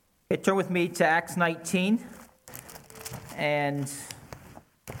Okay, turn with me to Acts 19, and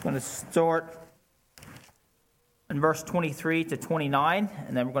I'm going to start in verse 23 to 29,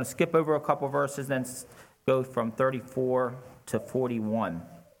 and then we're going to skip over a couple verses, then go from 34 to 41.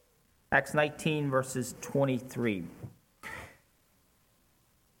 Acts 19, verses 23.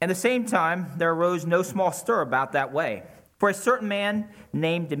 At the same time, there arose no small stir about that way. For a certain man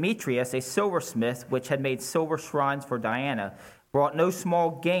named Demetrius, a silversmith, which had made silver shrines for Diana, brought no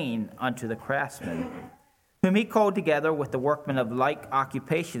small gain unto the craftsmen, whom he called together with the workmen of like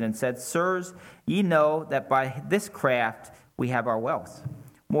occupation, and said, Sirs, ye know that by this craft we have our wealth.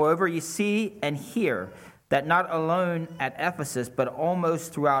 Moreover, ye see and hear that not alone at Ephesus, but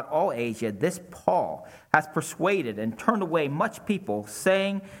almost throughout all Asia, this Paul hath persuaded and turned away much people,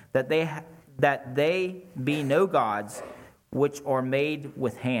 saying that they be no gods which are made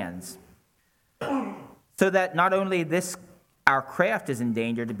with hands. So that not only this our craft is in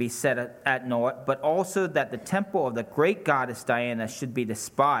danger to be set at naught, but also that the temple of the great goddess Diana should be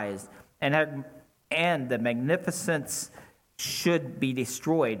despised, and the magnificence should be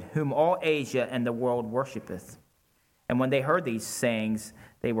destroyed, whom all Asia and the world worshipeth. And when they heard these sayings,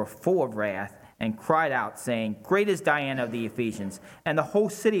 they were full of wrath, and cried out, saying, Great is Diana of the Ephesians. And the whole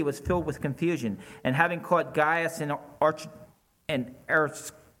city was filled with confusion. And having caught Gaius and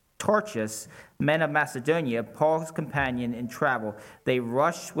Aristarchus, men of Macedonia, Paul's companion in travel, they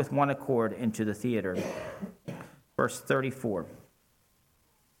rushed with one accord into the theater. Verse 34.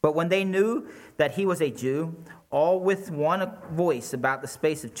 But when they knew that he was a Jew, all with one voice about the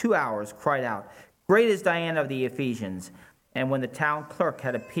space of 2 hours cried out, Great is Diana of the Ephesians. And when the town clerk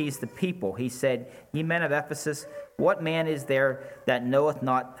had appeased the people, he said, Ye men of Ephesus, what man is there that knoweth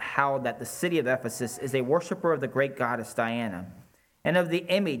not how that the city of Ephesus is a worshipper of the great goddess Diana, and of the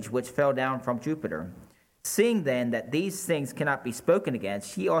image which fell down from Jupiter? Seeing then that these things cannot be spoken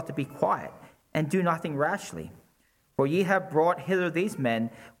against, ye ought to be quiet, and do nothing rashly. For ye have brought hither these men,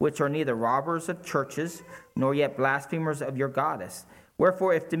 which are neither robbers of churches, nor yet blasphemers of your goddess.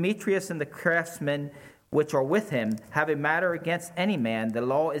 Wherefore, if Demetrius and the craftsmen which are with him have a matter against any man, the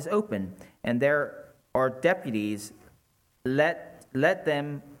law is open, and there are deputies, let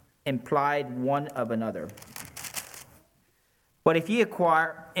them implied one of another. But if ye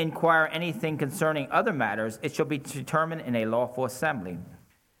inquire anything concerning other matters, it shall be determined in a lawful assembly.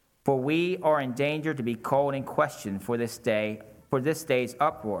 For we are in danger to be called in question for this day's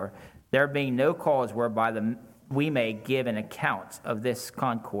uproar, there being no cause whereby we may give an account of this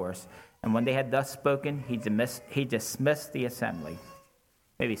concourse. And when they had thus spoken, he dismissed the assembly.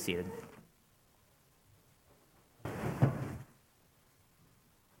 May be seated.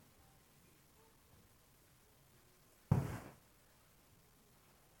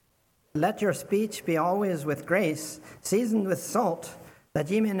 Let your speech be always with grace, seasoned with salt, that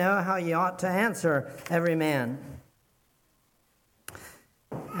ye may know how ye ought to answer every man.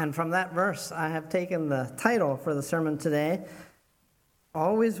 And from that verse, I have taken the title for the sermon today,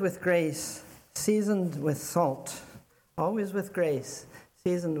 Always with Grace, Seasoned with Salt. Always with grace,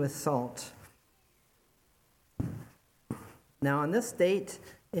 seasoned with salt. Now, on this date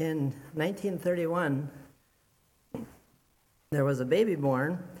in 1931, there was a baby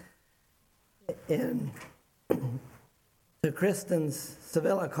born to Kristen's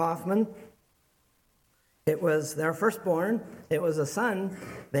Sevilla Kaufman. It was their firstborn. It was a son.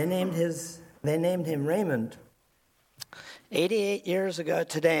 They named him Raymond. 88 years ago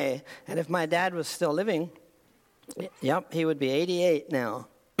today, and if my dad was still living, he would be 88 now.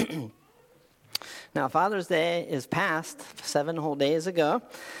 Now, Father's Day is past 7 whole days ago,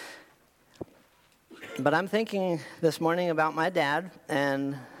 but I'm thinking this morning about my dad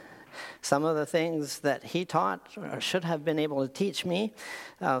and some of the things that he taught or should have been able to teach me,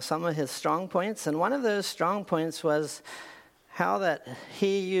 some of his strong points. And one of those strong points was how that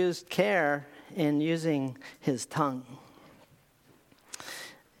he used care in using his tongue.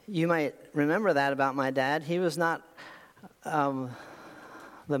 You might remember that about my dad. He was not the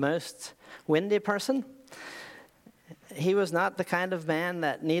most windy person. He was not the kind of man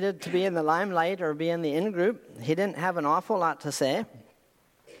that needed to be in the limelight or be in the in-group. He didn't have an awful lot to say.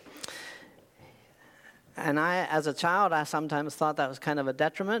 And as a child, I sometimes thought that was kind of a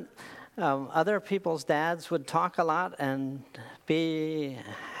detriment. Other people's dads would talk a lot and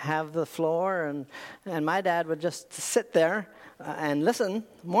have the floor, and my dad would just sit there and listen,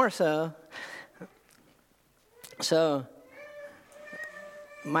 more so. So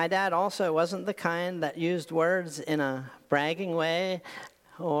my dad also wasn't the kind that used words in a bragging way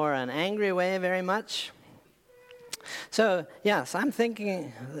or an angry way very much. So, yes, I'm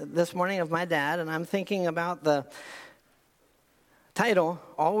thinking this morning of my dad, and I'm thinking about the title,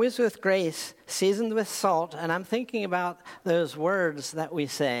 Always with Grace, Seasoned with Salt, and I'm thinking about those words that we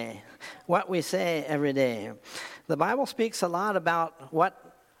say, what we say every day. The Bible speaks a lot about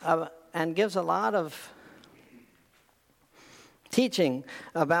and gives a lot of teaching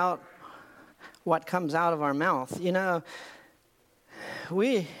about what comes out of our mouth. You know,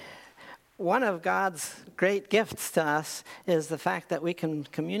 one of God's great gifts to us is the fact that we can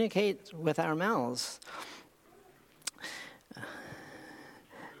communicate with our mouths.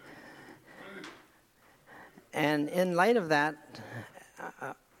 And in light of that,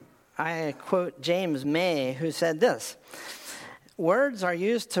 I quote James May, who said this: "Words are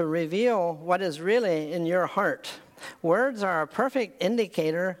used to reveal what is really in your heart. Words are a perfect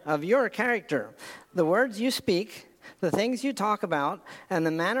indicator of your character. The words you speak, the things you talk about, and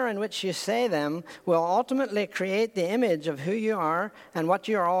the manner in which you say them will ultimately create the image of who you are and what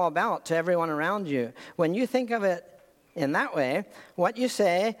you are all about to everyone around you. When you think of it in that way, what you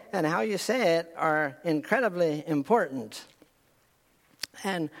say and how you say it are incredibly important."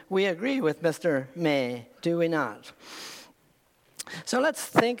 And we agree with Mr. May, do we not? So let's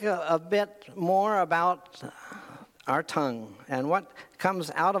think a bit more about our tongue and what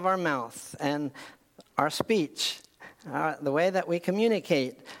comes out of our mouth and our speech, the way that we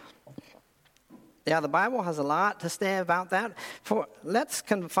communicate. Yeah, the Bible has a lot to say about that. Let's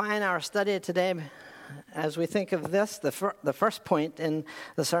confine our study today, as we think of this, the first point in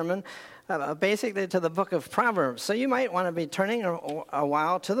the sermon, basically to the book of Proverbs. So you might want to be turning a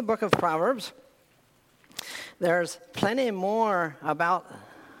while to the book of Proverbs. There's plenty more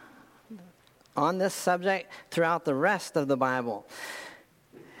on this subject throughout the rest of the Bible.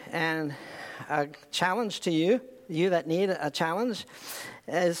 And a challenge to you that need a challenge,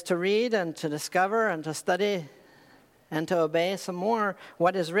 is to read and to discover and to study and to obey some more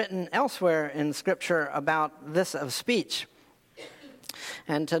what is written elsewhere in Scripture about this of speech,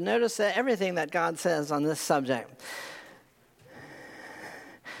 and to notice everything that God says on this subject.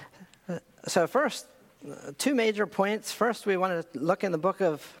 So first, two major points. First, we want to look in the book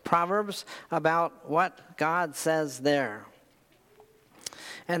of Proverbs about what God says there.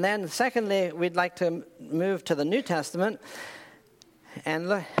 And then secondly, we'd like to move to the New Testament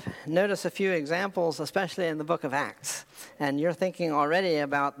and notice a few examples, especially in the book of Acts. And you're thinking already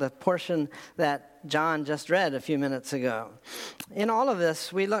about the portion that John just read a few minutes ago. In all of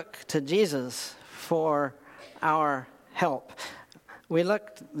this, we look to Jesus for our help.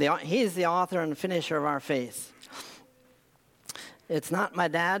 He's the author and finisher of our faith. It's not my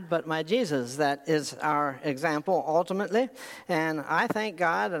dad, but my Jesus that is our example ultimately. And I thank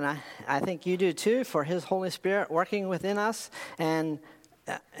God, and I think you do too, for His Holy Spirit working within us and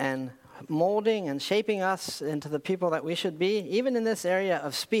molding and shaping us into the people that we should be, even in this area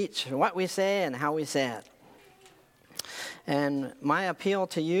of speech, what we say and how we say it. And my appeal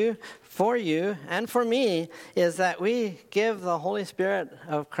to you, and for me, is that we give the Holy Spirit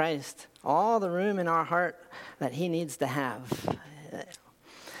of Christ all the room in our heart that He needs to have.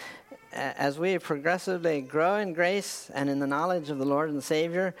 As we progressively grow in grace and in the knowledge of the Lord and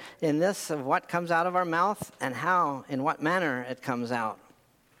Savior, in this of what comes out of our mouth and how, in what manner it comes out.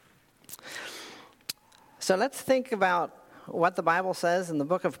 So let's think about what the Bible says in the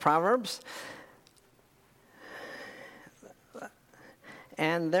book of Proverbs.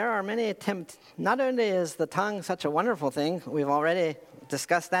 And there are many not only is the tongue such a wonderful thing, we've already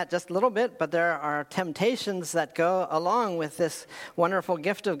discussed that just a little bit, but there are temptations that go along with this wonderful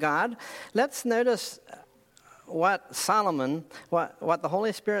gift of God. Let's notice what the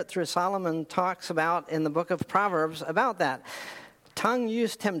Holy Spirit through Solomon talks about in the book of Proverbs about that. Tongue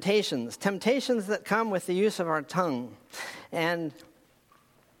use temptations that come with the use of our tongue. And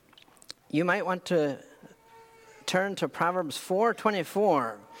you might want to turn to Proverbs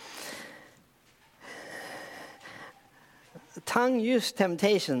 4:24. Tongue use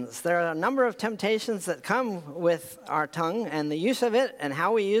temptations. There are a number of temptations that come with our tongue and the use of it and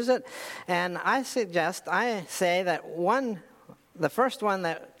how we use it. And I say that the first one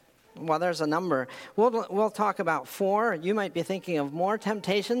that, well, there's a number. We'll talk about 4. You might be thinking of more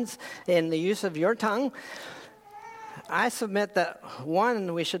temptations in the use of your tongue. I submit that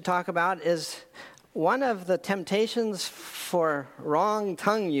one we should talk about is one of the temptations for wrong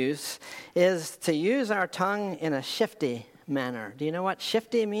tongue use is to use our tongue in a shifty manner. Do you know what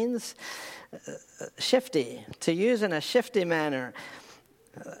shifty means? Shifty, to use in a shifty manner.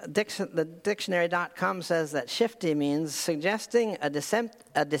 The dictionary.com says that shifty means suggesting a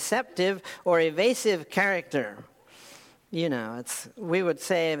deceptive or evasive character. You know, we would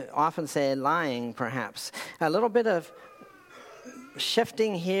often say lying, perhaps. A little bit of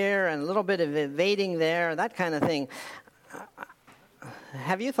shifting here and a little bit of evading there, that kind of thing.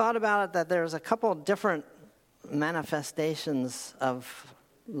 have you thought about it that there's a couple different manifestations of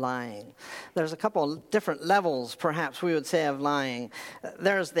lying? There's a couple different levels, perhaps we would say, of lying.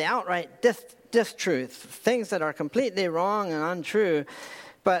 There's the outright distruth, things that are completely wrong and untrue.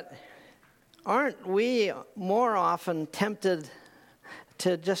 But aren't we more often tempted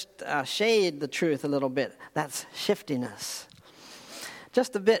to just shade the truth a little bit? That's shiftiness.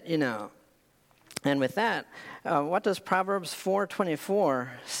 Just a bit, you know. And with that, what does Proverbs 4:24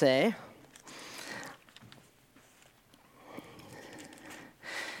 say?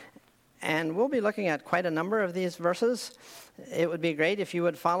 And we'll be looking at quite a number of these verses. It would be great if you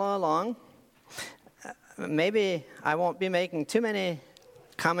would follow along. Maybe I won't be making too many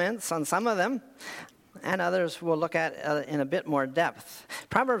comments on some of them, and others we'll look at in a bit more depth.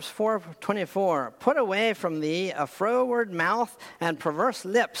 Proverbs 4:24, put away from thee a froward mouth and perverse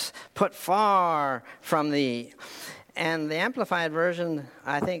lips, put far from thee. And the Amplified Version,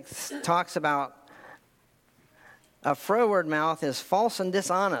 I think, talks about a froward mouth is false and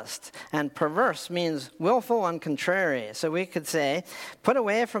dishonest, and perverse means willful and contrary. So we could say, put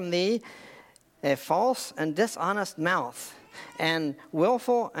away from thee a false and dishonest mouth, and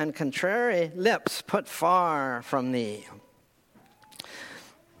willful and contrary lips put far from thee.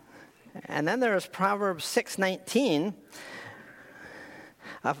 And then there's Proverbs 6:19.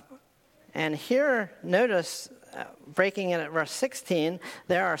 And here, notice, breaking in at verse 16,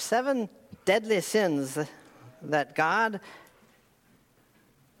 there are 7 deadly sins that God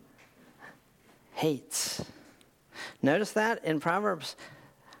hates. Notice that in Proverbs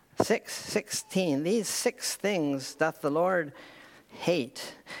 6:16. These 6 things doth the Lord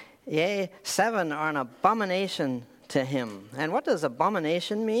hate. Yea, 7 are an abomination to him. And what does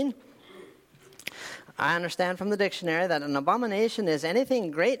abomination mean? I understand from the dictionary that an abomination is anything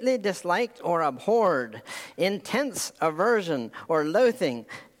greatly disliked or abhorred, intense aversion or loathing,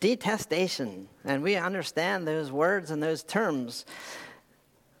 detestation. And we understand those words and those terms.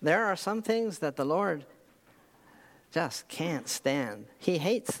 There are some things that the Lord just can't stand. He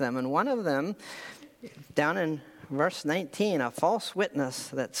hates them. And one of them, down in verse 19, a false witness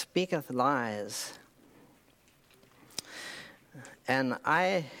that speaketh lies. And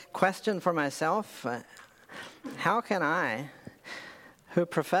I question for myself, how can I, who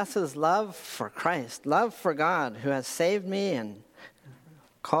professes love for Christ, love for God, who has saved me and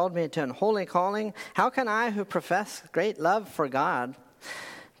called me to an holy calling, how can I, who profess great love for God,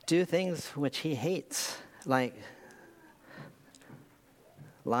 do things which he hates, like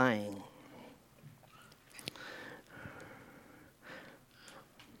lying?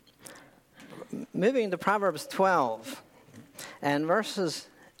 Moving to Proverbs 12 and verse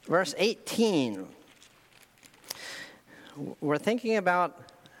 18. We're thinking about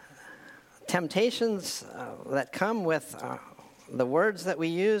temptations that come with the words that we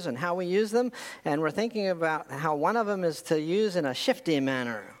use and how we use them, and we're thinking about how one of them is to use in a shifty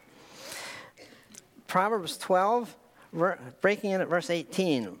manner. Proverbs 12, breaking in at verse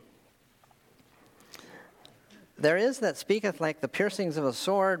 18. There is that speaketh like the piercings of a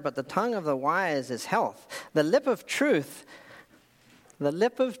sword, but the tongue of the wise is health. The lip of truth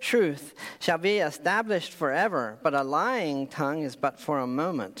shall be established forever, but a lying tongue is but for a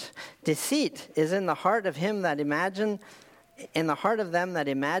moment. Deceit is in the heart of them that imagine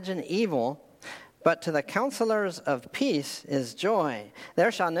evil, but to the counselors of peace is joy.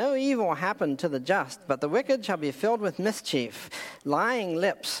 There shall no evil happen to the just, but the wicked shall be filled with mischief. Lying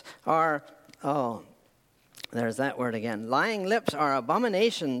lips are, there's that word again. Lying lips are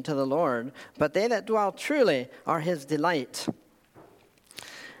abomination to the Lord, but they that dwell truly are his delight.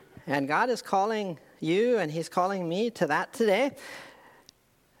 And God is calling you, and he's calling me to that today,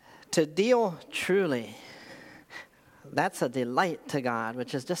 to deal truly. That's a delight to God,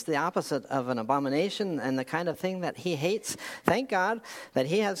 which is just the opposite of an abomination and the kind of thing that he hates. Thank God that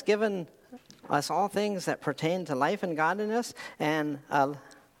he has given us all things that pertain to life and godliness, and a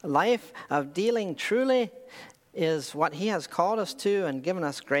life of dealing truly is what he has called us to and given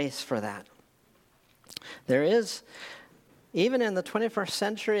us grace for that. There is, even in the 21st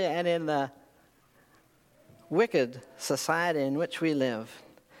century and in the wicked society in which we live,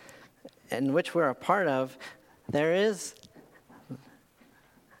 in which we're a part of, there is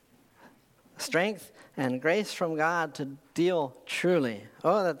strength and grace from God to deal truly.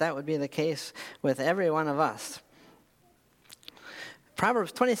 Oh, that would be the case with every one of us.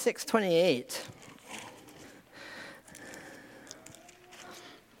 Proverbs 26:28.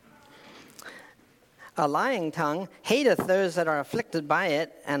 A lying tongue hateth those that are afflicted by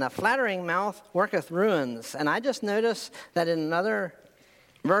it, and a flattering mouth worketh ruins. And I just noticed that in another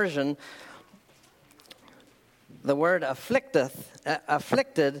version, the word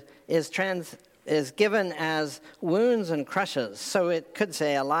afflicted is given as wounds and crushes. So it could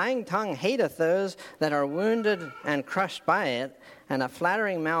say, a lying tongue hateth those that are wounded and crushed by it, and a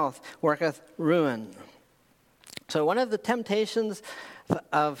flattering mouth worketh ruin. So one of the temptations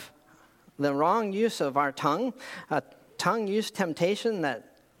of the wrong use of our tongue, a tongue use temptation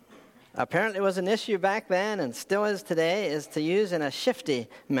that apparently was an issue back then and still is today, is to use in a shifty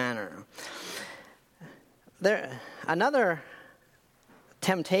manner. Another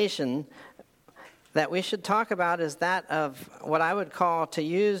temptation that we should talk about is that of what I would call to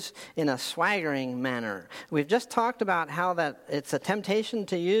use in a swaggering manner. We've just talked about how that it's a temptation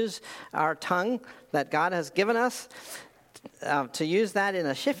to use our tongue that God has given us, to use that in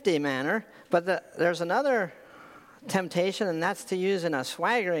a shifty manner, but there's another temptation, and that's to use in a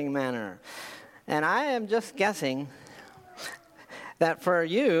swaggering manner. And I am just guessing that for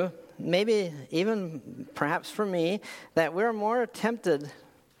you, maybe even perhaps for me, that we're more tempted.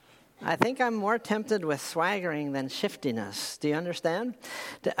 I think I'm more tempted with swaggering than shiftiness. Do you understand?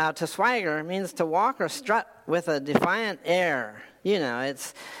 To swagger means to walk or strut with a defiant air. You know,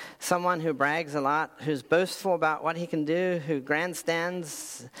 it's someone who brags a lot, who's boastful about what he can do, who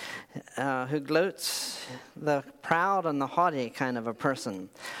grandstands, who gloats, the proud and the haughty kind of a person.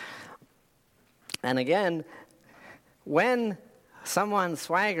 And again, when someone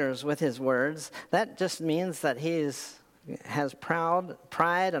swaggers with his words, that just means that has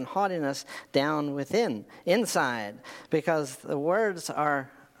pride and haughtiness down inside, because the words are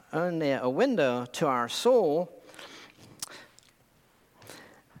only a window to our soul.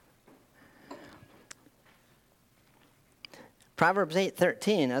 Proverbs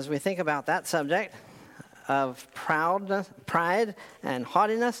 8:13, as we think about that subject of pride and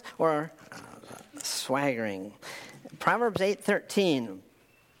haughtiness or swaggering. Proverbs 8:13,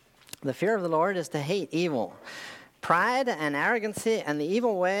 the fear of the Lord is to hate evil. Pride and arrogancy and the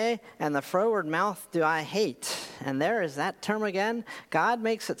evil way and the froward mouth do I hate. And there is that term again. God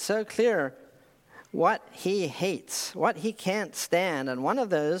makes it so clear what he hates, what he can't stand. And one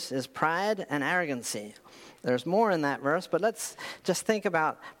of those is pride and arrogancy. There's more in that verse, but let's just think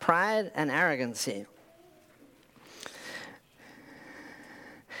about pride and arrogancy.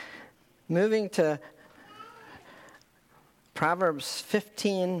 Moving to Proverbs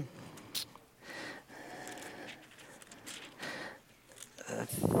 15,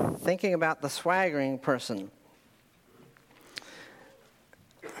 thinking about the swaggering person.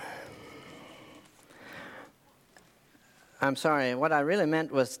 I'm sorry, what I really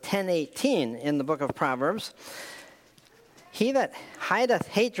meant was 10:18 in the book of Proverbs. He that hideth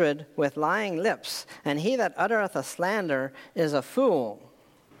hatred with lying lips, and he that uttereth a slander is a fool.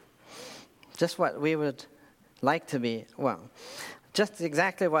 Just what we would like to be. Well, just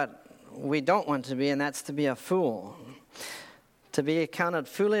exactly what we don't want to be, and that's to be a fool. To be counted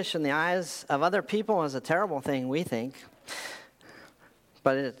foolish in the eyes of other people is a terrible thing, we think.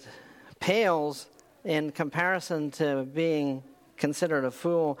 But it pales in comparison to being considered a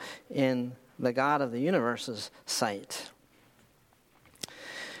fool in the God of the universe's sight.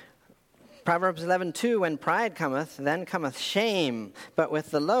 Proverbs 11:2, when pride cometh, then cometh shame, but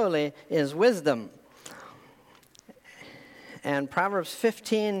with the lowly is wisdom. And Proverbs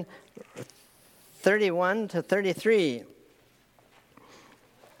 15:31 to 33.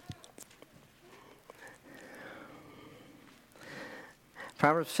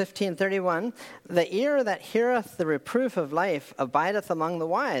 Proverbs 15:31, the ear that heareth the reproof of life abideth among the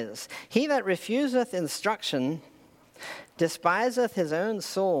wise. He that refuseth instruction despiseth his own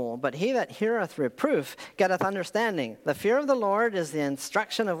soul, but he that heareth reproof getteth understanding. The fear of the Lord is the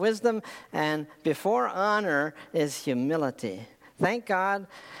instruction of wisdom, and before honor is humility. Thank God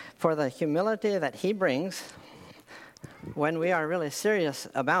for the humility that he brings when we are really serious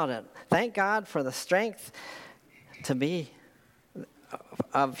about it. Thank God for the strength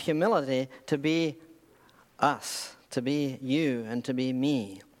of humility to be us, to be you, and to be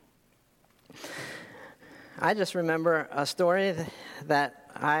me. I just remember a story that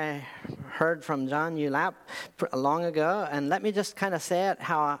I heard from John Ulap long ago, and let me just kind of say it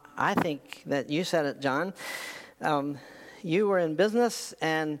how I think that you said it, John. You were in business,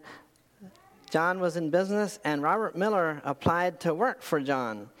 and John was in business, and Robert Miller applied to work for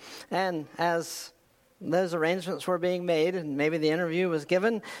John. And as those arrangements were being made, and maybe the interview was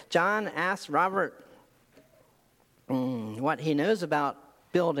given, John asked Robert what he knows about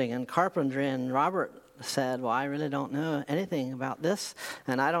building and carpentry, and Robert said, well, I really don't know anything about this,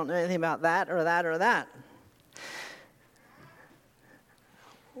 and I don't know anything about that or that or that.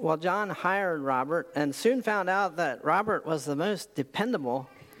 Well, John hired Robert and soon found out that Robert was the most dependable,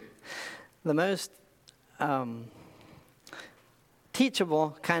 the most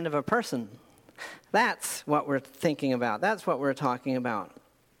teachable kind of a person. That's what we're thinking about. That's what we're talking about.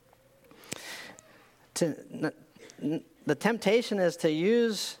 The temptation is to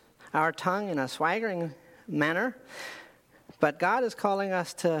use our tongue in a swaggering manner, but God is calling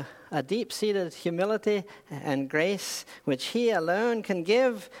us to a deep-seated humility and grace which He alone can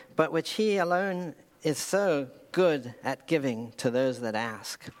give, but which He alone is so good at giving to those that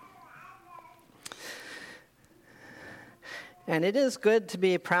ask. And it is good to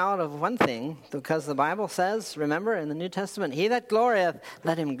be proud of one thing, because the Bible says, remember in the New Testament, he that glorieth,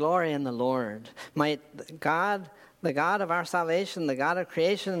 let him glory in the Lord. Might God, the God of our salvation, the God of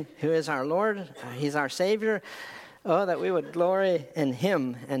creation, who is our Lord, He's our Savior, oh, that we would glory in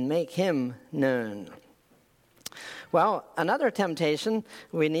Him and make Him known. Well, another temptation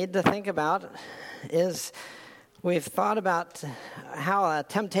we need to think about is, we've thought about how a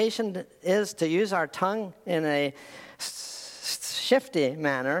temptation is to use our tongue in a shifty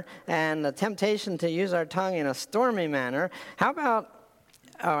manner, and the temptation to use our tongue in a stormy manner. How about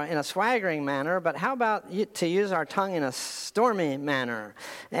in a swaggering manner, but how about to use our tongue in a stormy manner?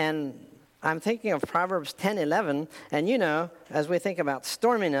 And I'm thinking of Proverbs 10:11, and you know, as we think about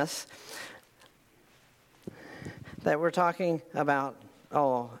storminess, that we're talking about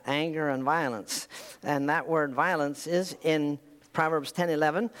anger and violence. And that word violence is in Proverbs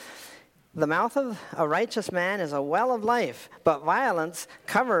 10:11. The mouth of a righteous man is a well of life, but violence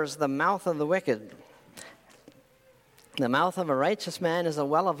covers the mouth of the wicked. The mouth of a righteous man is a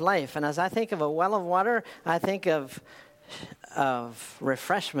well of life. And as I think of a well of water, I think of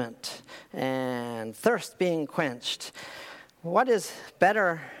refreshment and thirst being quenched. What is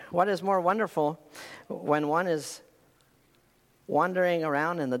better, what is more wonderful when one is wandering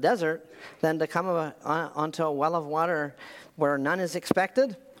around in the desert than to come onto a well of water where none is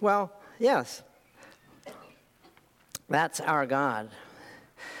expected? Well, yes, that's our God.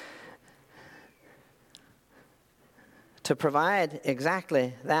 To provide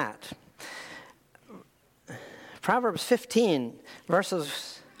exactly that. Proverbs 15,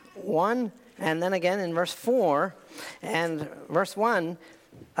 verses 1, and then again in verse 4, and verse 1,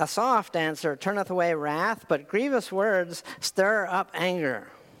 a soft answer turneth away wrath, but grievous words stir up anger.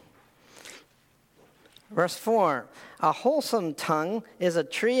 Verse 4, a wholesome tongue is a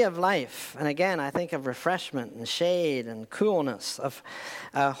tree of life. And again, I think of refreshment and shade and coolness.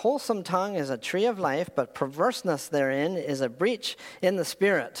 A wholesome tongue is a tree of life, but perverseness therein is a breach in the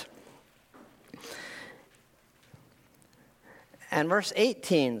spirit. And verse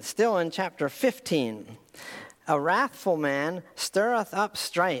 18, still in chapter 15, a wrathful man stirreth up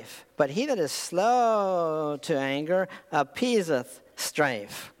strife, but he that is slow to anger appeaseth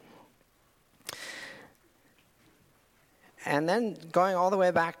strife. And then going all the way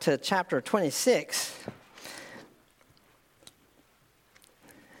back to chapter 26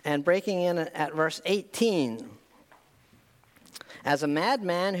 and breaking in at verse 18. As a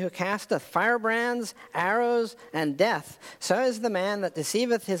madman who casteth firebrands, arrows, and death, so is the man that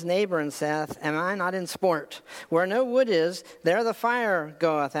deceiveth his neighbor and saith, am I not in sport? Where no wood is, there the fire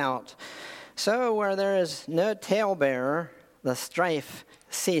goeth out. So where there is no talebearer, the strife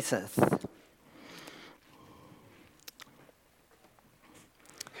ceaseth.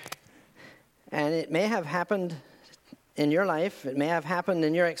 And it may have happened in your life, it may have happened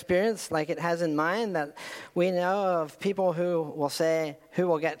in your experience like it has in mine, that we know of people who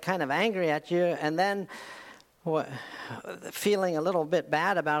will get kind of angry at you, and then feeling a little bit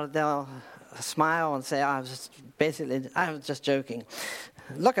bad about it, they'll smile and say, I was just joking.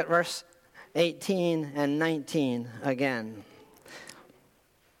 Look at verse 18 and 19 again.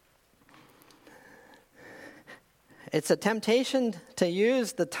 It's a temptation to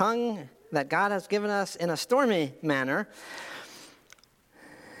use the tongue that God has given us in a stormy manner.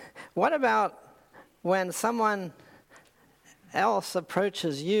 What about when someone else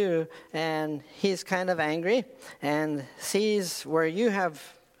approaches you and he's kind of angry and sees where you have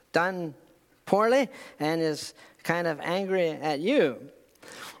done poorly and is kind of angry at you?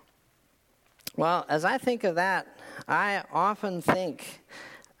 Well, as I think of that, I often think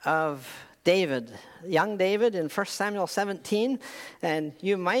of David, young David in 1 Samuel 17, and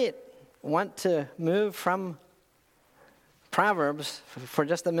you might want to move from Proverbs for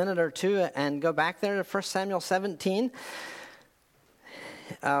just a minute or two and go back there to 1 Samuel 17,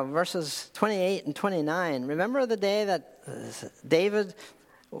 verses 28 and 29. Remember the day that David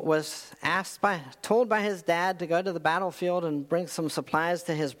was told by his dad to go to the battlefield and bring some supplies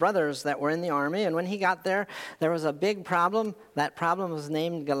to his brothers that were in the army. And when he got there, there was a big problem. That problem was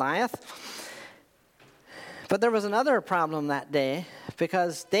named Goliath. But there was another problem that day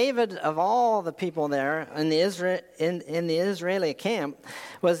because David, of all the people there in the Israeli camp,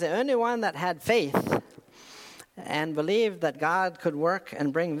 was the only one that had faith and believed that God could work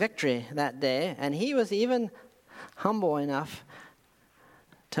and bring victory that day. And he was even humble enough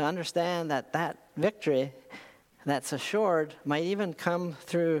to understand that that victory that's assured might even come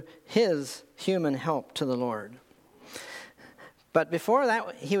through his human help to the Lord. But before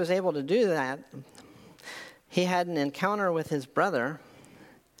that, he was able to do that, he had an encounter with his brother,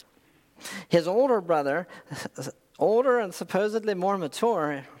 his older brother, older and supposedly more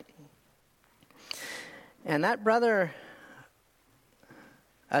mature. And that brother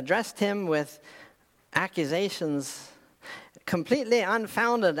addressed him with accusations, completely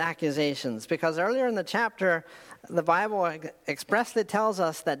unfounded accusations, because earlier in the chapter, the Bible expressly tells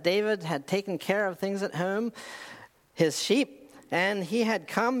us that David had taken care of things at home, his sheep, and he had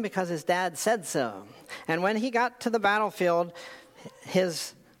come because his dad said so. And when he got to the battlefield,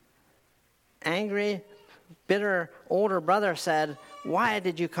 his angry, bitter older brother said, "Why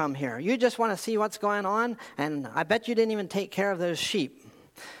did you come here? You just want to see what's going on, and I bet you didn't even take care of those sheep."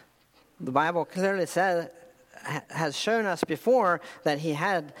 The Bible clearly has shown us before that he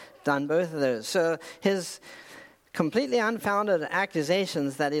had done both of those. So his completely unfounded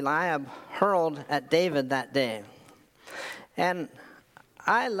accusations that Eliab hurled at David that day. And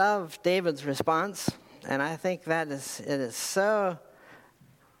I love David's response, and I think that it is so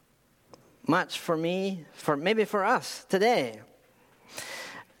much for me, maybe for us today.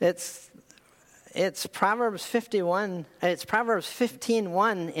 It's Proverbs 51. It's Proverbs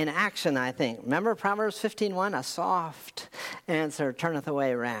 15:1 in action, I think. Remember Proverbs 15:1? A soft answer turneth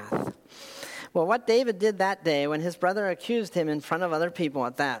away wrath. Well, what David did that day when his brother accused him in front of other people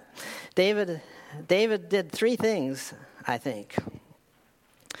at that, David did three things, I think.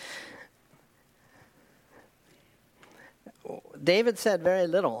 David said very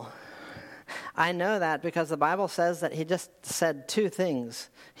little. I know that because the Bible says that he just said two things.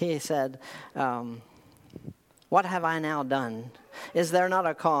 He said, "What have I now done? Is there not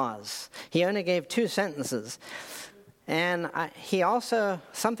a cause?" He only gave two sentences. And he also,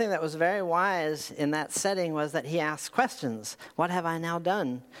 something that was very wise in that setting was that he asked questions. "What have I now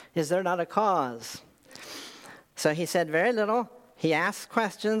done? Is there not a cause?" So he said very little. He asked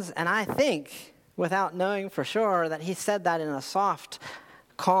questions, and I think, without knowing for sure, that he said that in a soft,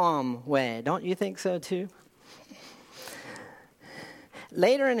 calm way. Don't you think so too?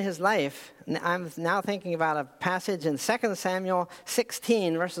 Later in his life, I'm now thinking about a passage in 2 Samuel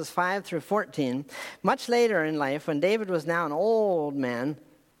 16, verses 5 through 14. Much later in life, when David was now an old man,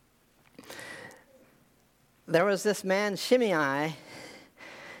 there was this man, Shimei,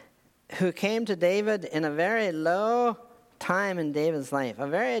 who came to David in a very low time in David's life, a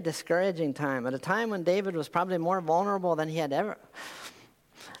very discouraging time, at a time when David was probably more vulnerable than he had ever,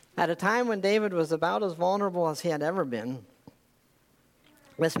 at a time when David was about as vulnerable as he had ever been.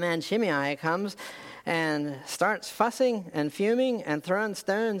 This man Shimei comes and starts fussing and fuming and throwing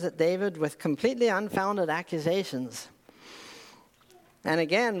stones at David with completely unfounded accusations. And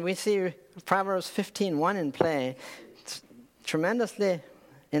again, we see Proverbs 15:1 in play. It's tremendously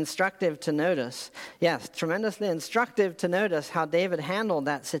instructive to notice. Yes, tremendously instructive to notice how David handled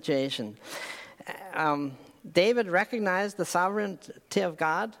that situation. David recognized the sovereignty of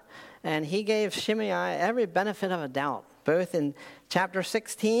God, and he gave Shimei every benefit of a doubt, both in chapter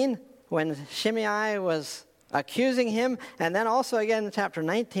 16, when Shimei was accusing him, and then also again in chapter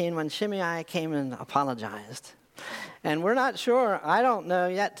 19, when Shimei came and apologized. And we're not sure, I don't know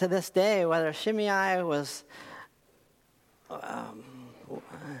yet to this day, whether Shimei was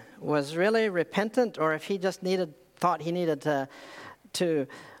really repentant, or if he just thought he needed to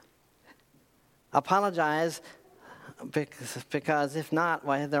apologize, because if not,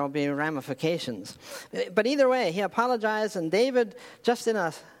 well, there will be ramifications. But either way, he apologized, and David, just in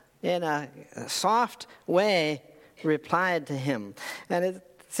a soft way, replied to him. And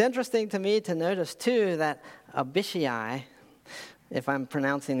it's interesting to me to notice too that Abishai, if I'm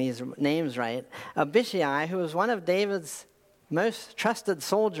pronouncing these names right, Abishai, who was one of David's most trusted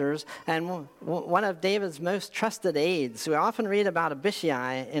soldiers and one of David's most trusted aides. We often read about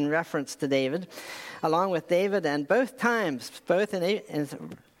Abishai in reference to David, along with David, and both times, both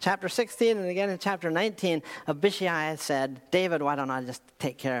in chapter 16 and again in chapter 19, Abishai said, "David, why don't I just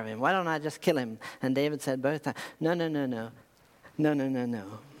take care of him? Why don't I just kill him?" And David said both times, No.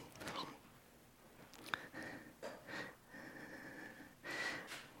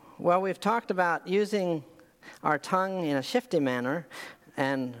 Well, we've talked about using our tongue in a shifty manner,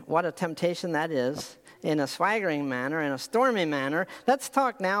 and what a temptation that is, in a swaggering manner, in a stormy manner. Let's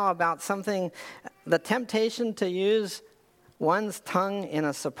talk now about something, the temptation to use one's tongue in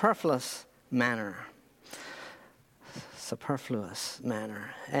a superfluous manner. Superfluous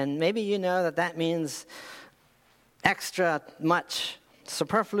manner. And maybe you know that means extra much.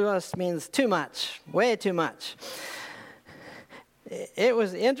 Superfluous means too much, way too much. It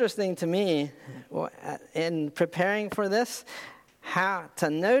was interesting to me in preparing for this to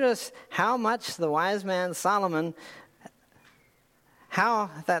notice how much the wise man Solomon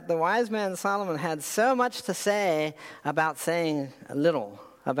had so much to say about saying little,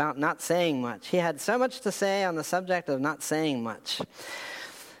 about not saying much. He had so much to say on the subject of not saying much.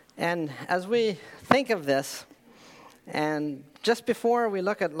 And as we think of this, and just before we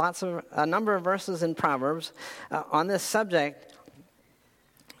look at a number of verses in Proverbs on this subject,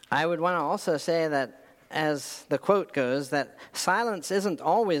 I would want to also say that, as the quote goes, that silence isn't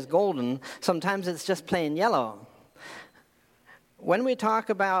always golden. Sometimes it's just plain yellow. When we talk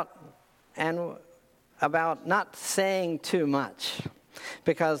about not saying too much,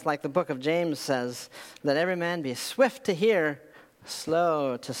 because like the book of James says, let every man be swift to hear,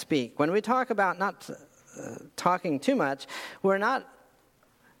 slow to speak. When we talk about not talking too much, we're not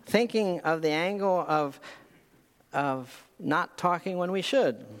thinking of the angle of not talking when we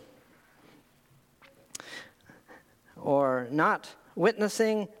should, or not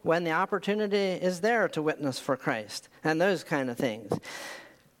witnessing when the opportunity is there to witness for Christ, and those kind of things.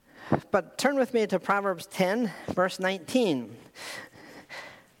 But turn with me to Proverbs 10, verse 19.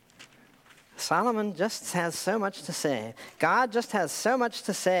 Solomon just has so much to say. God just has so much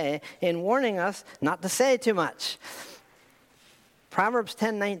to say in warning us not to say too much. Proverbs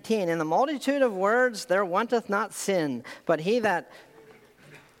 10:19, in the multitude of words there wanteth not sin, but he that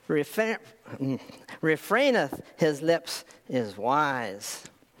refraineth his lips is wise.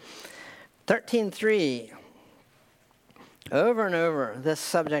 13:3, over and over this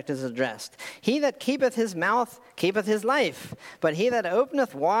subject is addressed. He that keepeth his mouth keepeth his life, but he that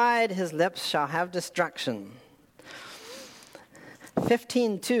openeth wide his lips shall have destruction.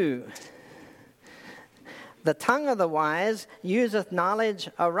 15:2, the tongue of the wise useth knowledge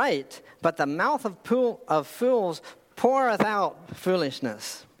aright, but the mouth of fools poureth out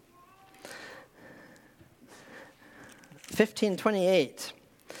foolishness. 15:28,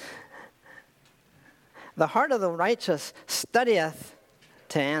 the heart of the righteous studieth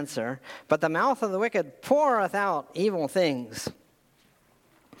to answer, but the mouth of the wicked poureth out evil things.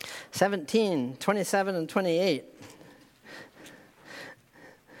 17:27 and 28,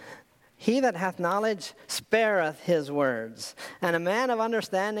 he that hath knowledge spareth his words, and a man of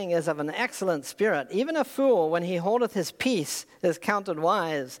understanding is of an excellent spirit. Even a fool, when he holdeth his peace, is counted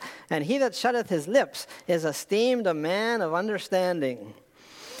wise, and he that shutteth his lips is esteemed a man of understanding.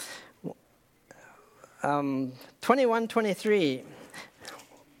 21:23,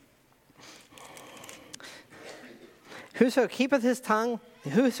 whoso keepeth his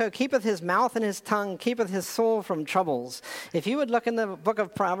mouth and his tongue, keepeth his soul from troubles. If you would look in the book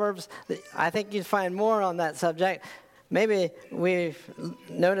of Proverbs, I think you'd find more on that subject. Maybe we've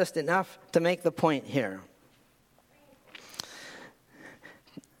noticed enough to make the point here.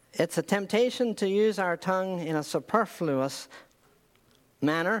 It's a temptation to use our tongue in a superfluous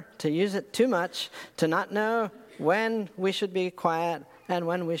manner, to use it too much, to not know when we should be quiet and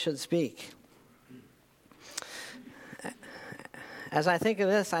when we should speak. As I think of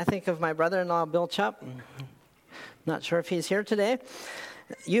this, I think of my brother-in-law, Bill Chupp. Not sure if he's here today.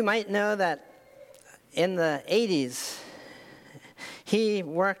 You might know that in the 80s, he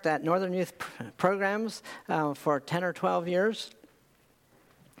worked at Northern Youth Programs for 10 or 12 years.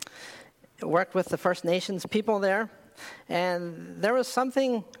 Worked with the First Nations people there. And there was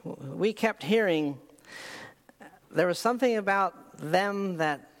something we kept hearing. There was something about them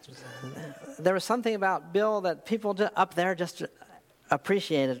there was something about Bill that people up there just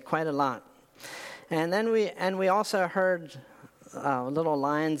appreciated quite a lot. And then we also heard little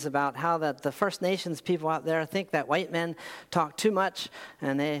lines about how that the First Nations people out there think that white men talk too much,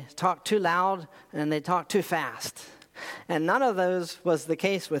 and they talk too loud, and they talk too fast. And none of those was the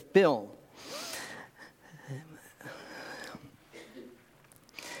case with Bill.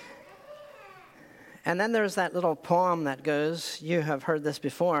 And then there's that little poem that goes, you have heard this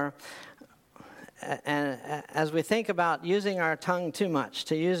before, and as we think about using our tongue too much,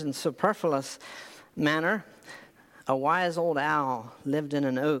 to use in superfluous manner, a wise old owl lived in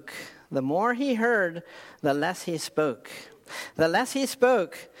an oak. The more he heard, the less he spoke. The less he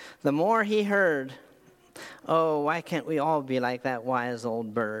spoke, the more he heard. Oh, why can't we all be like that wise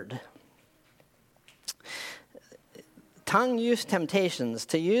old bird? Tongue use temptations,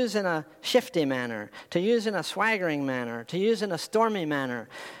 to use in a shifty manner, to use in a swaggering manner, to use in a stormy manner,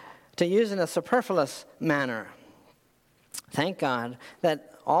 to use in a superfluous manner. Thank God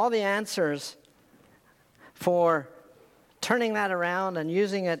that all the answers for turning that around and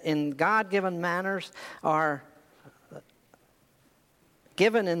using it in God-given manners are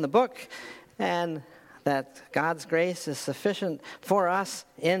given in the book, and that God's grace is sufficient for us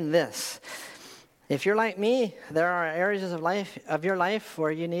in this. If you're like me, there are areas of your life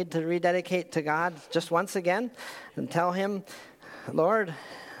where you need to rededicate to God just once again and tell Him, Lord,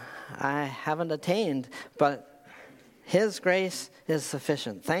 I haven't attained, but His grace is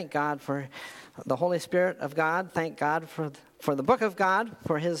sufficient. Thank God for the Holy Spirit of God. Thank God for the book of God,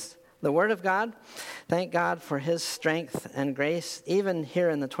 for the Word of God. Thank God for His strength and grace, even here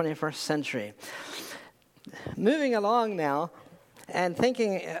in the 21st century. Moving along now and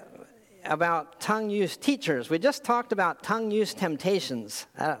thinking about tongue use teachers. We just talked about tongue use temptations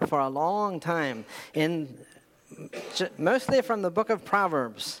for a long time, mostly from the book of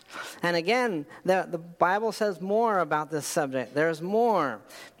Proverbs. And again, the Bible says more about this subject. There's more.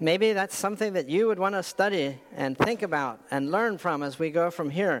 Maybe that's something that you would want to study and think about and learn from as we go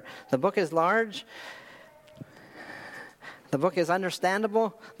from here. The book is large. The book is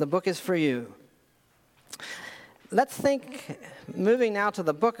understandable. The book is for you. Let's think, moving now to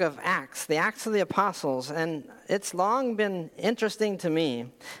the book of Acts, the Acts of the Apostles. And it's long been interesting to me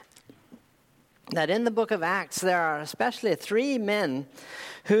that in the book of Acts, there are especially 3 men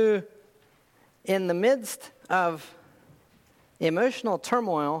who, in the midst of emotional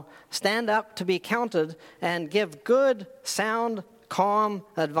turmoil, stand up to be counted and give good, sound, calm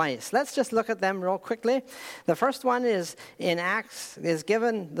advice. Let's just look at them real quickly. The first one is in Acts,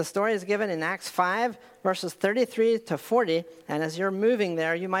 the story is given in Acts 5, verses 33 to 40. And as you're moving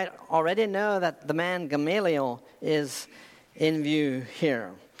there, you might already know that the man Gamaliel is in view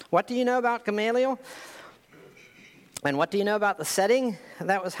here. What do you know about Gamaliel? And what do you know about the setting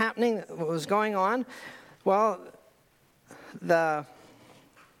that was happening, what was going on? Well, the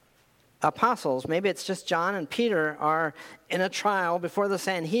apostles, maybe it's just John and Peter, are in a trial before the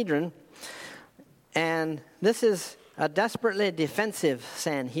Sanhedrin. And this is a desperately defensive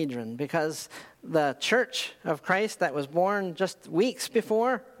Sanhedrin because the church of Christ that was born just weeks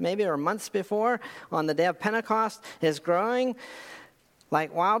before, maybe or months before, on the day of Pentecost, is growing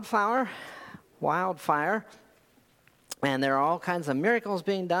like wildfire, and there are all kinds of miracles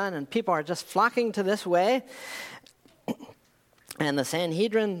being done, and people are just flocking to this way. And the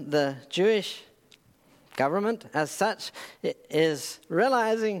Sanhedrin, the Jewish government as such, is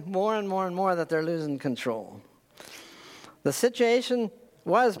realizing more and more and more that they're losing control. The situation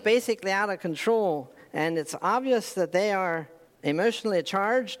was basically out of control, and it's obvious that they are emotionally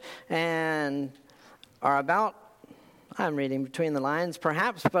charged and are about, I'm reading between the lines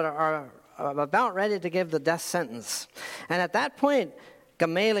perhaps, but are about ready to give the death sentence. And at that point,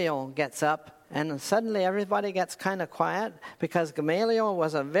 Gamaliel gets up, and suddenly everybody gets kind of quiet because Gamaliel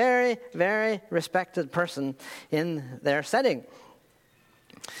was a very, very respected person in their setting.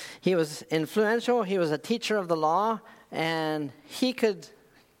 He was influential, he was a teacher of the law, and he could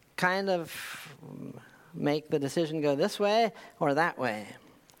kind of make the decision go this way or that way.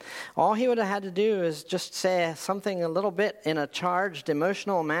 All he would have had to do is just say something a little bit in a charged,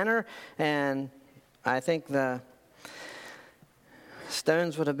 emotional manner, and I think the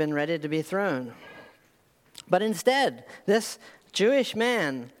stones would have been ready to be thrown. But instead, this Jewish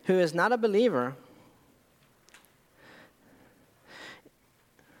man who is not a believer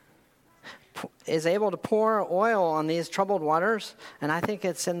is able to pour oil on these troubled waters, and I think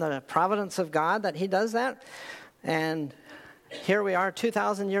it's in the providence of God that he does that. And here we are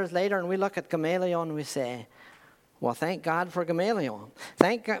 2,000 years later, and we look at Gamaliel and we say, well, thank God for Gamaliel.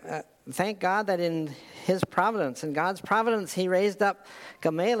 Thank God that in his providence, in God's providence, he raised up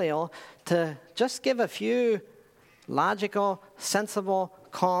Gamaliel to just give a few logical, sensible,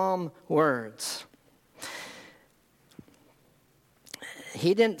 calm words.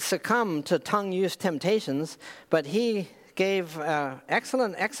 He didn't succumb to tongue-use temptations, but he gave an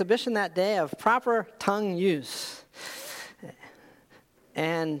excellent exhibition that day of proper tongue use.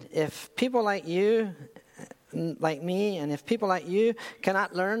 And if people like you, like me, and if people like you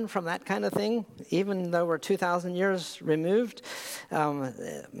cannot learn from that kind of thing, even though we're 2,000 years removed,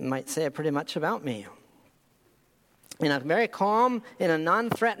 it might say pretty much about me. In a very calm, in a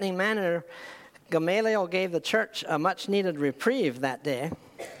non-threatening manner, Gamaliel gave the church a much-needed reprieve that day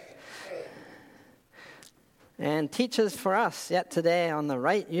and teaches for us yet today on the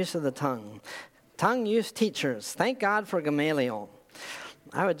right use of the tongue. Tongue-use teachers. Thank God for Gamaliel.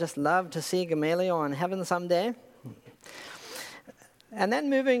 I would just love to see Gamaliel in heaven someday. And then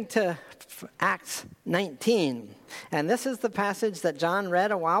moving to Acts 19. And this is the passage that John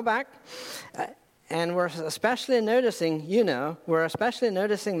read a while back. And we're especially noticing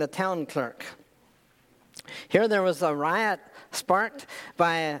the town clerk. Here there was a riot sparked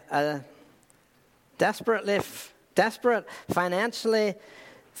by a desperate, financially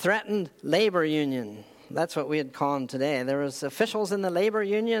threatened labor union. That's what we'd call them today. There was officials in the labor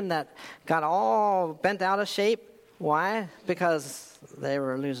union that got all bent out of shape. Why? Because they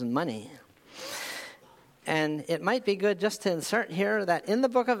were losing money. And it might be good just to insert here that in the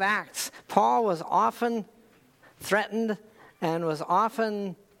book of Acts, Paul was often threatened and was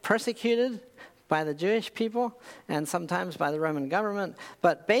often persecuted by the Jewish people and sometimes by the Roman government.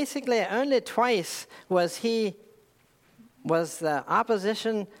 But basically only twice was the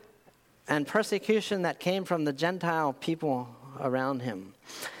opposition and persecution that came from the Gentile people around him.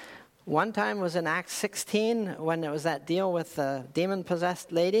 One time was in Acts 16 when there was that deal with the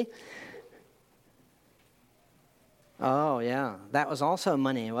demon-possessed lady. Oh, yeah. That was also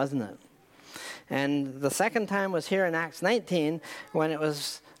money, wasn't it? And the second time was here in Acts 19 when it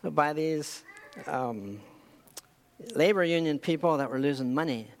was by these labor union people that were losing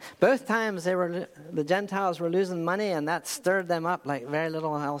money. Both times the Gentiles were losing money, and that stirred them up like very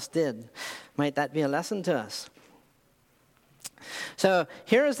little else did. Might that be a lesson to us? So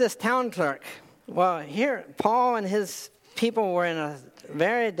here is this town clerk. Well, here Paul and his people were in a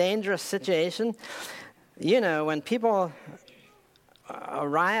very dangerous situation. You know, when people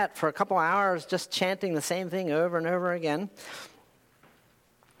riot for a couple hours just chanting the same thing over and over again,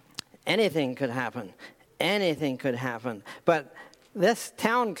 anything could happen. Anything could happen. But this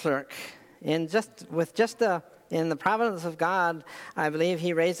town clerk, in the providence of God, I believe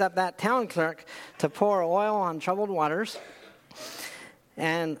he raised up that town clerk to pour oil on troubled waters.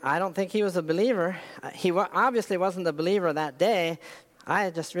 And I don't think he was a believer. He obviously wasn't a believer that day. I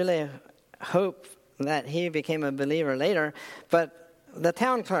just really hope that he became a believer later. But the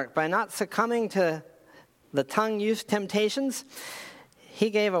town clerk, by not succumbing to the tongue use temptations, he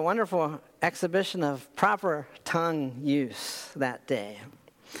gave a wonderful exhibition of proper tongue use that day.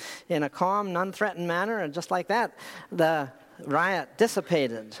 In a calm, non-threatened manner, and just like that, the riot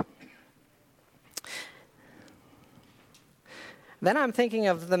dissipated. Then I'm thinking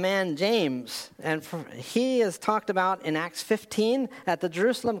of the man James, and he is talked about in Acts 15. At the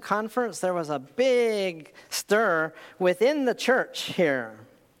Jerusalem conference, there was a big stir within the church here.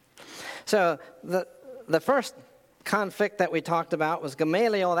 So the first conflict that we talked about was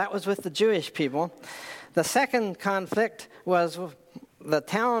Gamaliel. That was with the Jewish people. The second conflict was the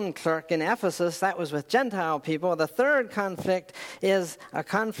town clerk in Ephesus. That was with Gentile people. The third conflict is a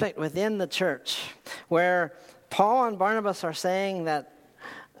conflict within the church, where Paul and Barnabas are saying that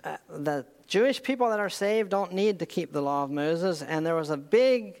the Jewish people that are saved don't need to keep the law of Moses, and there was a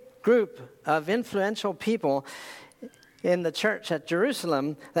big group of influential people in the church at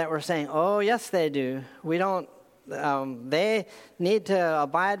Jerusalem that were saying, oh, yes, they do. We don't. They need to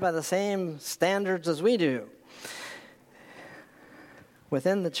abide by the same standards as we do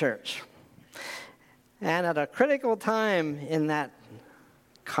within the church. And at a critical time in that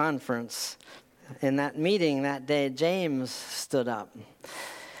conference, in that meeting that day, James stood up.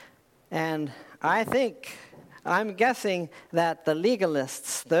 And I'm guessing that the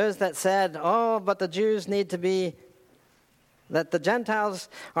legalists, those that said, oh, but the Jews need to be, that the Gentiles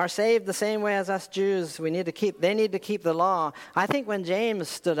are saved the same way as us Jews, they need to keep the law. I think when James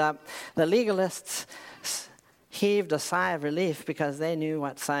stood up, the legalists heaved a sigh of relief because they knew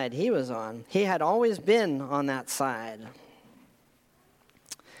what side he was on. He had always been on that side.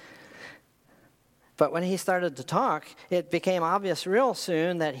 But when he started to talk, it became obvious real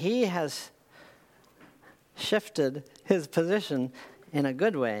soon that he has shifted his position in a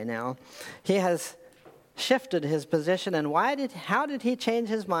good way now. He has shifted his position. And how did he change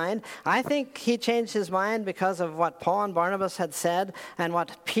his mind? I think he changed his mind because of what Paul and Barnabas had said and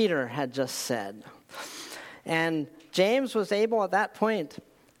what Peter had just said. And James was able at that point,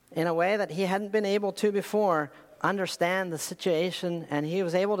 in a way that he hadn't been able to before, understand the situation, and he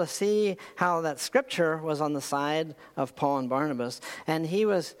was able to see how that scripture was on the side of Paul and Barnabas. And he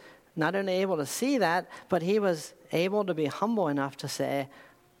was not only able to see that, but he was able to be humble enough to say,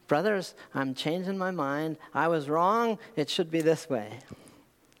 brothers, I'm changing my mind. I was wrong. It should be this way.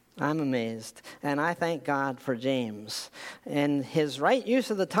 I'm amazed. And I thank God for James and his right use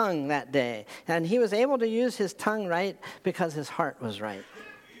of the tongue that day. And he was able to use his tongue right because his heart was right.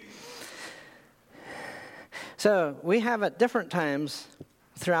 So we have at different times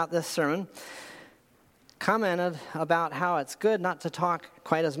throughout this sermon commented about how it's good not to talk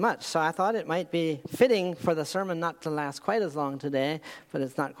quite as much. So I thought it might be fitting for the sermon not to last quite as long today, but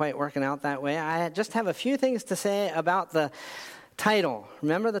it's not quite working out that way. I just have a few things to say about the title.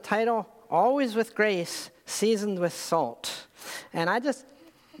 Remember the title? always with grace, seasoned with salt. And I just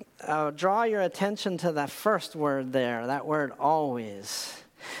draw your attention to that first word there, that word always.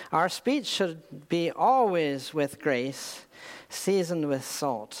 Our speech should be always with grace, seasoned with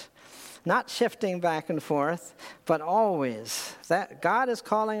salt. Not shifting back and forth, but always. That God is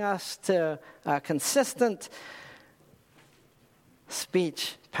calling us to consistent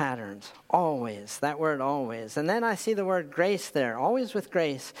speech patterns. Always. That word always. And then I see the word grace there. Always with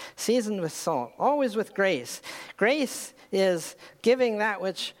grace, seasoned with salt. Always with grace. Grace is giving that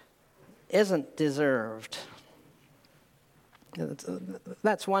which isn't deserved.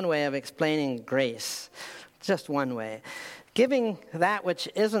 That's one way of explaining grace. Just one way. Giving that which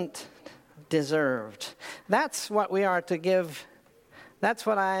isn't deserved. That's what we are to give. That's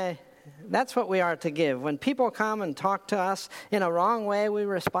what we are to give. When people come and talk to us in a wrong way, we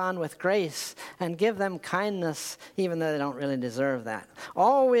respond with grace and give them kindness, even though they don't really deserve that.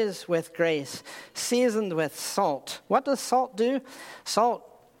 Always with grace, seasoned with salt. What does salt do? Salt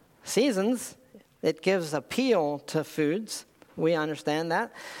seasons. It gives appeal to foods. We understand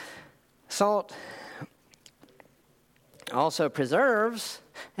that. Salt also preserves,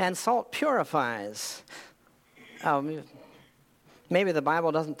 and salt purifies. Maybe the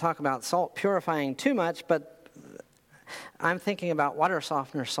Bible doesn't talk about salt purifying too much, but I'm thinking about water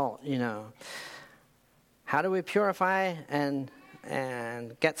softener salt, How do we purify and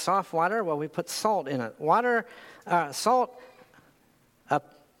get soft water? Well, we put salt in it. Salt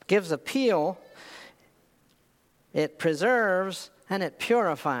gives appeal, it preserves, and it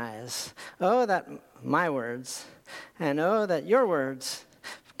purifies. Oh, that my words, and oh, that your words,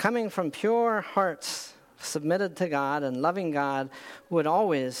 coming from pure hearts, submitted to God and loving God, would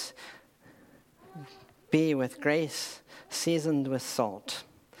always be with grace, seasoned with salt.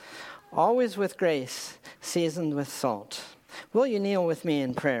 Always with grace, seasoned with salt. Will you kneel with me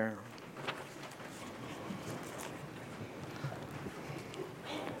in prayer?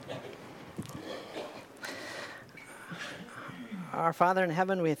 Our Father in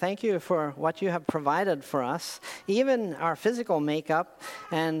heaven, we thank you for what you have provided for us, even our physical makeup,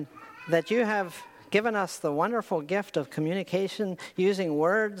 and that you have given us the wonderful gift of communication using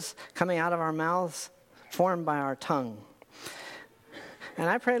words coming out of our mouths formed by our tongue. And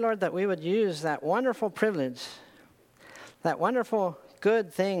I pray, Lord, that we would use that wonderful privilege, that wonderful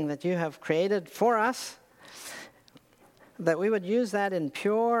good thing that you have created for us, that we would use that in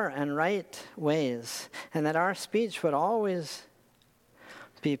pure and right ways, and that our speech would always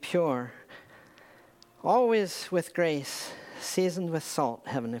be pure, always with grace, seasoned with salt,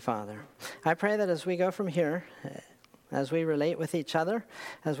 Heavenly Father. I pray that as we go from here, as we relate with each other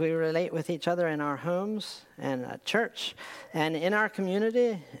in our homes and at church and in our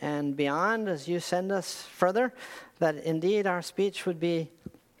community and beyond, as you send us further, that indeed our speech would be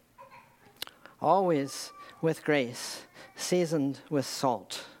always with grace, seasoned with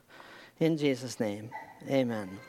salt. In Jesus' name, amen.